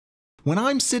When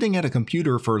I'm sitting at a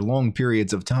computer for long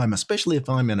periods of time, especially if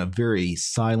I'm in a very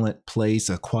silent place,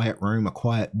 a quiet room, a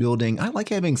quiet building, I like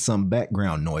having some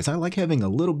background noise. I like having a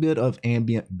little bit of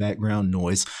ambient background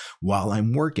noise while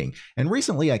I'm working. And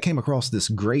recently I came across this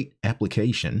great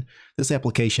application. This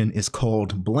application is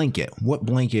called Blanket. What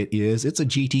Blanket is, it's a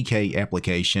GTK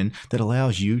application that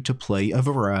allows you to play a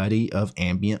variety of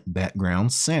ambient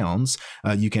background sounds.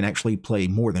 You can actually play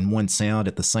more than one sound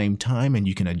at the same time, and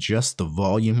you can adjust the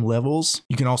volume level.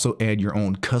 You can also add your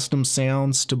own custom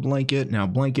sounds to Blanket. Now,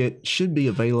 Blanket should be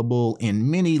available in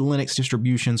many Linux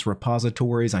distributions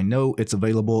repositories. I know it's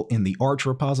available in the Arch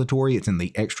repository. It's in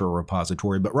the Extra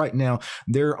repository. But right now,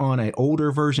 they're on an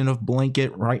older version of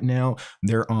Blanket. Right now,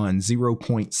 they're on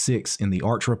 0.6 in the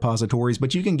Arch repositories.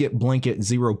 But you can get Blanket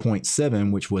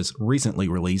 0.7, which was recently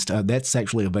released. That's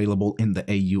actually available in the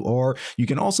AUR. You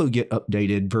can also get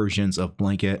updated versions of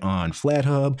Blanket on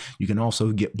FlatHub. You can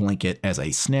also get Blanket as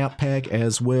a snap pack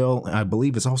as well. I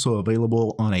believe it's also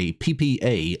available on a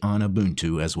PPA on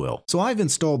Ubuntu as well. So I've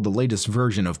installed the latest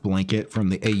version of Blanket from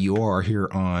the AUR here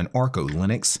on Arco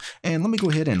Linux, and let me go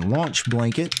ahead and launch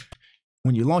Blanket.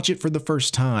 When you launch it for the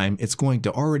first time, it's going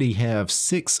to already have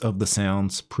 6 of the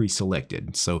sounds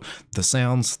pre-selected. So the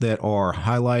sounds that are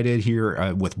highlighted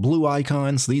here with blue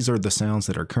icons, these are the sounds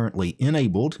that are currently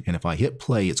enabled. And if I hit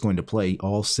play, it's going to play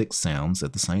all 6 sounds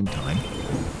at the same time.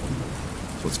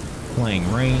 So it's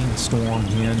playing rain, storm,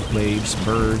 wind, waves,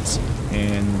 birds,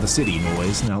 and the city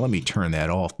noise. Now let me turn that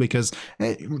off because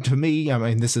to me, I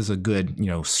mean, this is a good,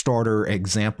 starter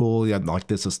example. Like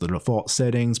this is the default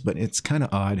settings, but it's kind of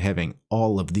odd having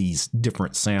all of these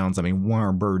different sounds. I mean, why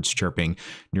are birds chirping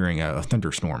during a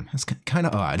thunderstorm? It's kind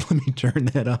of odd. Let me turn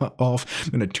that off.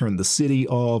 I'm going to turn the city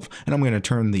off, and I'm going to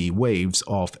turn the waves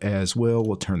off as well.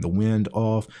 We'll turn the wind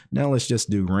off. Now let's just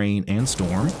do rain and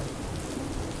storm,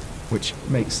 which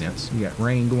makes sense. You got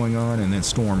rain going on, and then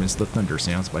storm is the thunder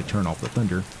sounds. If I turn off the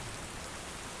thunder,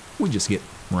 we just get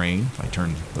rain. If I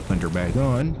turn the thunder back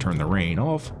on, turn the rain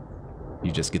off,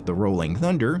 you just get the rolling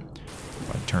thunder.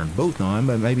 If I turn both on,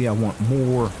 but maybe I want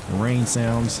more rain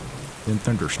sounds than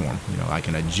thunderstorm. I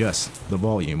can adjust the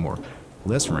volume, or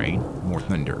less rain, more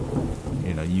thunder.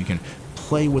 You can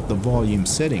play with the volume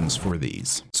settings for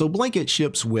these. So Blanket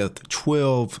ships with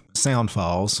 12 sound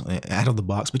files out of the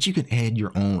box, but you can add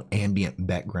your own ambient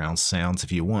background sounds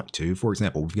if you want to. For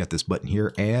example, we've got this button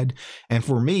here, add. And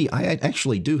for me, I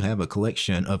actually do have a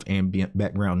collection of ambient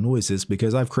background noises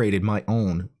because I've created my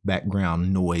own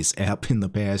background noise app in the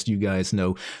past. You guys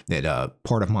know that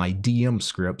part of my DM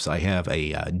scripts, I have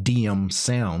a DM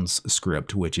sounds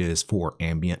script, which is for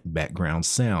ambient background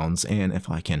sounds. And if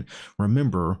I can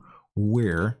remember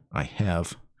where I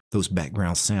have those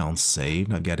background sounds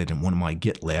saved, I've got it in one of my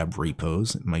GitLab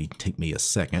repos. It may take me a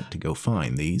second to go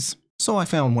find these. So I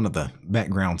found one of the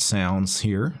background sounds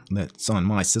here that's on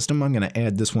my system. I'm going to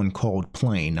add this one called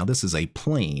plane. Now this is a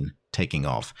plane taking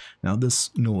off. Now this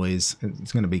noise,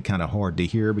 it's going to be kind of hard to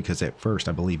hear because at first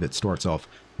I believe it starts off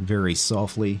very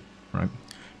softly, right?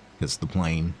 Because the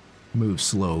plane moves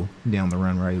slow down the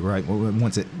runway, right? Well,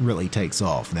 once it really takes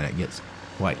off, then it gets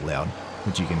quite loud.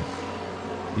 But you can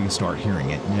start hearing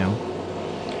it now.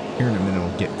 Here in a minute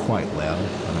it'll get quite loud,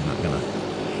 but I'm not going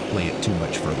to play it too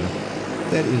much further.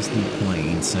 That is the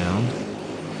plane sound.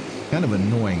 Kind of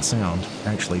annoying sound,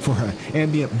 actually. For an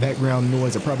ambient background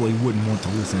noise, I probably wouldn't want to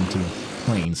listen to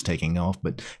planes taking off,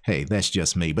 but hey, that's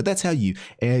just me. But that's how you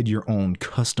add your own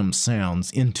custom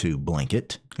sounds into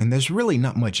Blanket. And there's really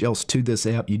not much else to this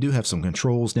app. You do have some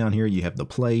controls down here. You have the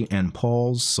play and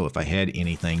pause. So if I had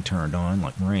anything turned on,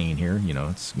 like rain here,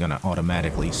 it's going to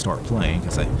automatically start playing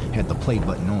because I had the play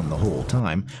button on the whole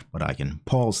time, but I can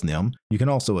pause them. You can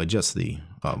also adjust the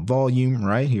volume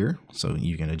right here. So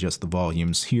you can adjust the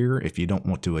volumes here if you don't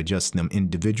want to adjust them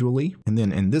individually. And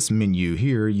then in this menu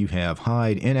here, you have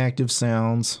hide inactive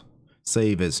sounds,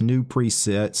 save as new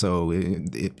preset. So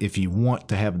if you want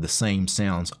to have the same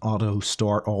sounds auto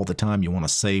start all the time, you want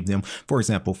to save them. For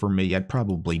example, for me, I'd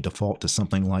probably default to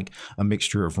something like a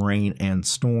mixture of rain and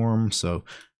storm. So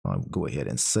I'll go ahead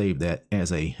and save that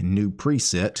as a new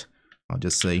preset. I'll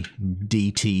just say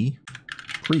DT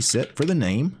preset for the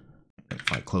name.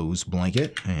 If I close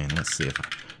Blanket, and let's see if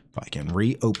I can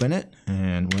reopen it,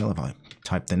 and well, if I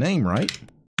type the name right,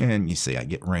 and you see I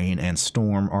get rain and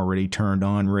storm already turned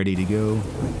on, ready to go.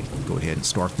 Go ahead and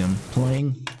start them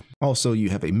playing. Also, you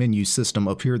have a menu system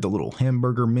up here, the little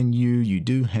hamburger menu. You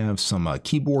do have some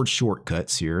keyboard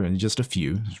shortcuts here, and just a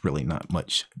few. There's really not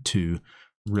much to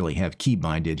really have key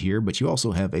binded here, but you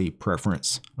also have a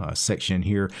preference section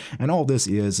here, and all this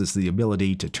is the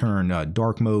ability to turn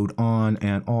dark mode on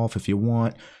and off if you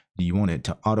want. Do you want it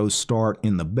to auto start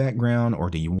in the background, or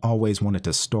do you always want it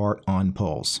to start on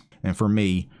pause? And for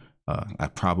me, I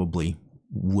probably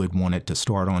would want it to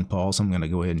start on pause. I'm going to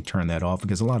go ahead and turn that off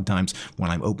because a lot of times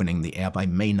when I'm opening the app, I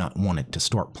may not want it to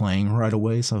start playing right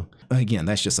away. So again,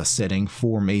 that's just a setting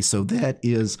for me. So that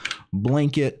is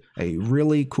Blanket, a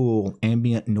really cool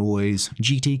ambient noise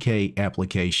GTK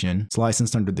application. It's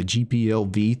licensed under the GPL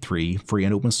v3, free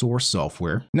and open source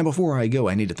software. Now, before I go,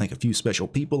 I need to thank a few special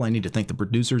people. I need to thank the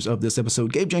producers of this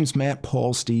episode: Gabe, James, Matt,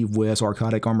 Paul, Steve, Wes,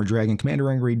 Arcadic, Armor Dragon,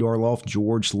 Commander Angry, Darloff,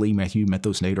 George, Lee, Matthew,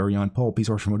 Methos, Nate, Arion, Paul, Peace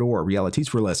Arch from Adora, Realities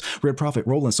for Less, Red Prophet,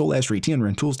 Roland, Soul Astray,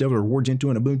 Tianren, Tools, Devil, Reward, Gentoo,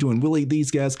 and Ubuntu, and Willie. These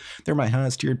guys, they're my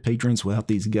highest tiered patrons. Without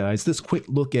these guys, this quick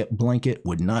look at Blanket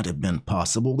would not have been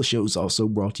possible. The show's also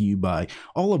brought to you by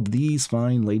all of these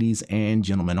fine ladies and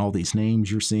gentlemen. All these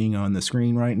names you're seeing on the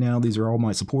screen right now, these are all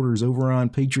my supporters over on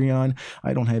Patreon.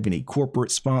 I don't have any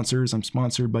corporate sponsors. I'm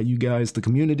sponsored by you guys, the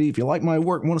community. If you like my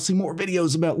work and want to see more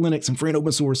videos about Linux and free and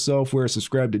open source software,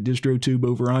 subscribe to DistroTube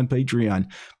over on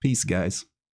Patreon. Peace, guys.